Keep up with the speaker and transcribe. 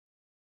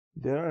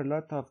There are a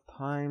lot of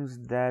times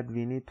that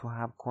we need to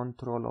have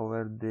control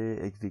over the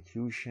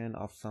execution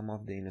of some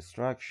of the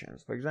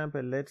instructions. For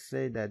example, let's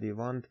say that we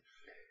want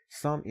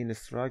some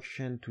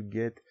instruction to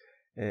get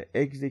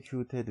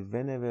executed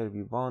whenever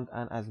we want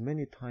and as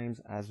many times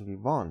as we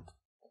want.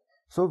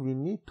 So we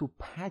need to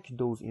pack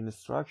those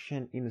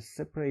instructions in a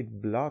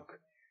separate block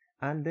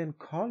and then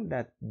call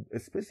that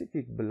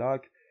specific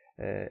block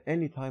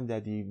anytime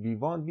that we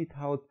want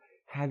without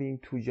having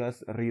to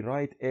just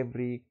rewrite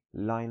every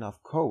line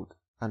of code,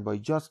 and by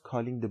just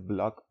calling the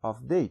block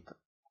of data.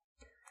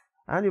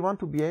 And we want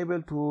to be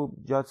able to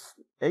just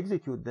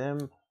execute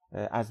them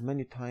as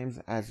many times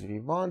as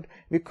we want.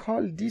 We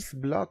call this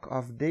block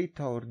of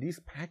data or this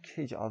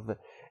package of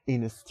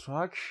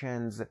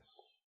instructions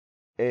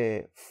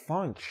a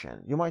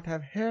function. You might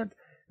have heard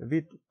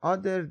with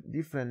other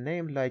different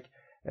names like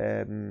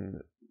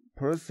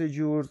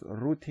procedures,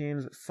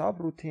 routines,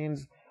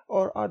 subroutines,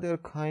 or other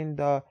kind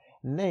of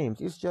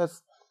names. It's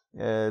just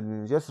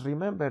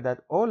remember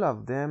that all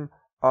of them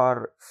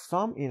are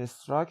some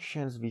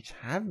instructions which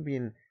have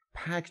been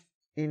packed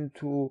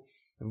into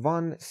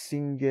one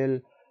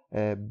single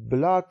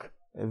block,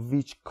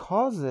 which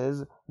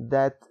causes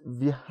that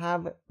we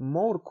have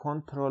more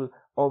control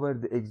over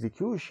the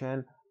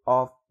execution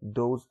of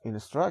those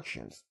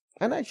instructions.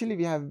 And actually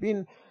we have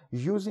been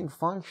using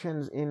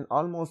functions in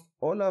almost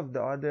all of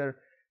the other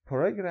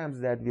programs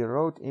that we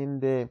wrote in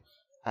the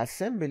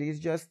assemblies,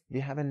 just we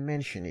haven't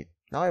mentioned it.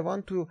 Now I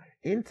want to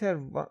enter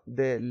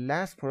the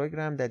last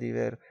program that we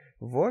were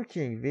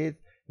working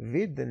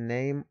with the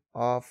name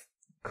of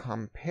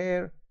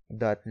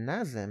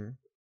compare.nasm.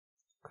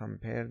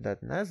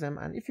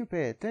 And if you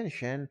pay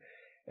attention,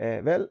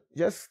 well,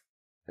 just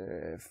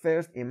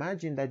first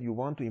imagine that you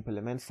want to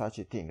implement such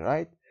a thing,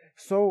 right?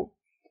 So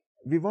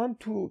we want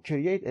to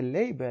create a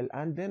label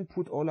and then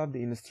put all of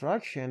the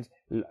instructions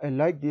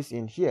like this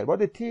in here. But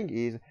the thing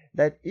is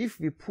that if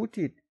we put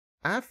it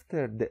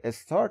after the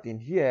start in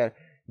here,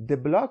 the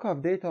block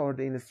of data or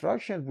the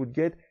instruction would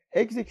get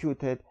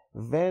executed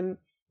when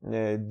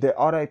the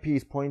RIP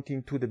is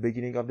pointing to the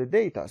beginning of the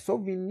data. So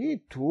we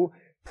need to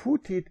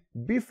put it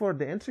before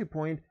the entry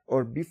point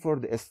or before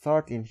the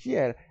start in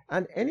here,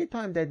 and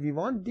anytime that we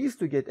want this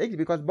to get executed,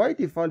 because by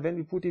default when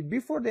we put it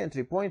before the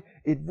entry point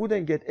it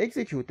wouldn't get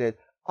executed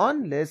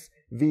unless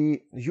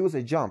we use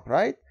a jump,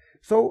 right?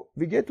 So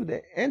we get to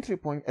the entry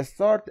point,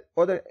 start,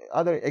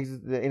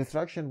 the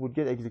instruction would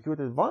get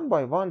executed one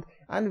by one,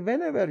 and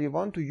whenever we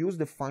want to use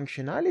the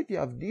functionality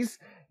of this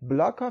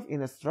block of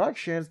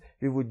instructions,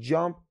 we would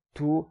jump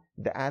to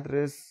the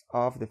address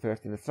of the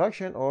first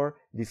instruction or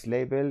this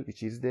label,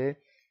 which is the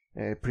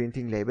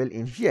printing label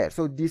in here.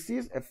 So this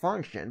is a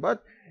function.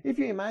 But if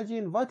you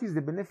imagine, what is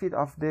the benefit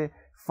of the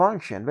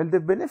function? Well, the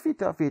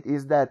benefit of it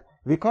is that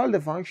we call the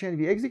function,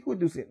 we execute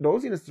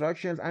those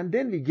instructions, and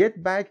then we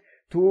get back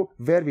to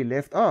where we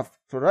left off.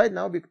 So right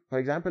now, for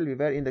example, we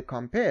were in the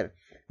compare.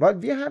 What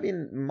we have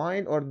in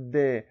mind, or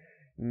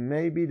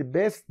maybe the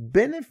best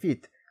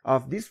benefit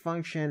of this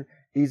function,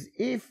 is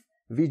if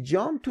we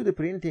jump to the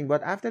printing,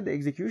 but after the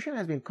execution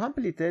has been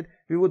completed,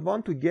 we would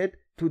want to get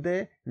to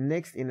the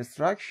next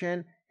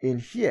instruction in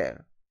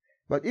here.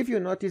 But if you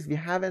notice, we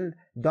haven't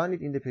done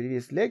it in the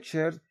previous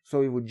lectures, so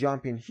we would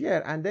jump in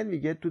here and then we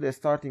get to the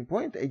starting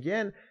point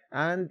again,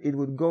 and it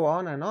would go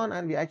on,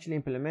 and we actually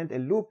implement a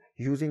loop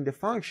using the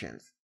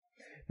functions.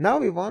 Now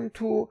we want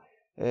to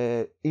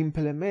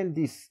implement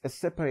this a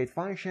separate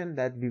function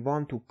that we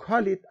want to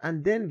call it,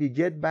 and then we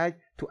get back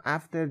to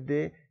after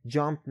the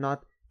jump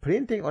not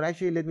printing. Or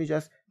actually, let me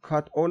just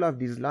cut all of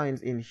these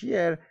lines in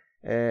here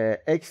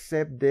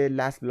except the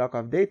last block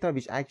of data,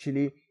 which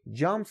actually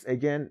jumps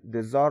again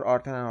the ZAR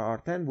R10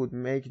 and R10 would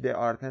make the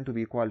R10 to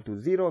be equal to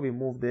 0. We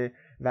move the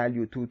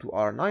value 2 to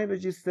R9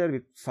 register.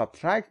 We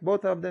subtract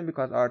both of them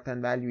because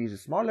R10 value is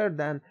smaller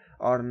than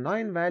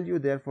R9 value,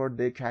 therefore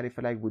the carry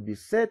flag would be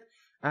set,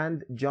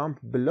 and jump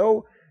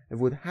below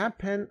would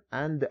happen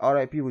and the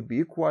RIP would be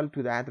equal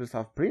to the address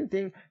of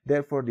printing,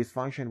 therefore this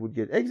function would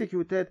get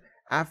executed.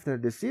 After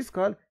the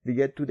syscall, we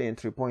get to the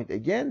entry point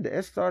again,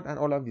 the start, and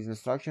all of these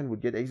instructions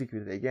would get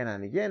executed again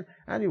and again,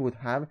 and we would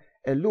have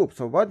a loop.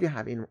 So what we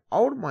have in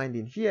our mind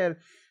in here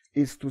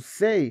is to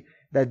say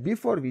that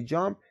before we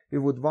jump, we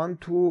would want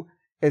to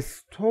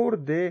store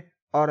the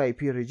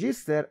RIP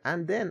register,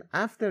 and then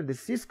after the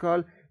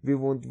syscall, we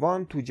would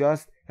want to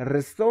just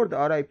restore the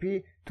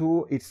RIP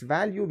to its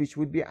value, which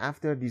would be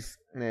after this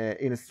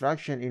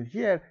instruction in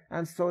here,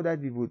 and so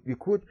that we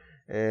could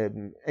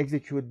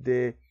execute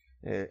the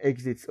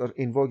exits or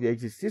invoke the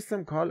exit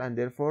system call and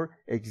therefore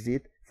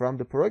exit from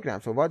the program.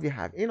 So what we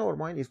have in our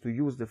mind is to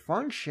use the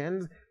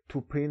functions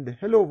to print the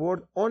hello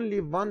world only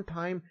one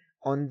time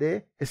on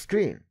the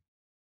screen.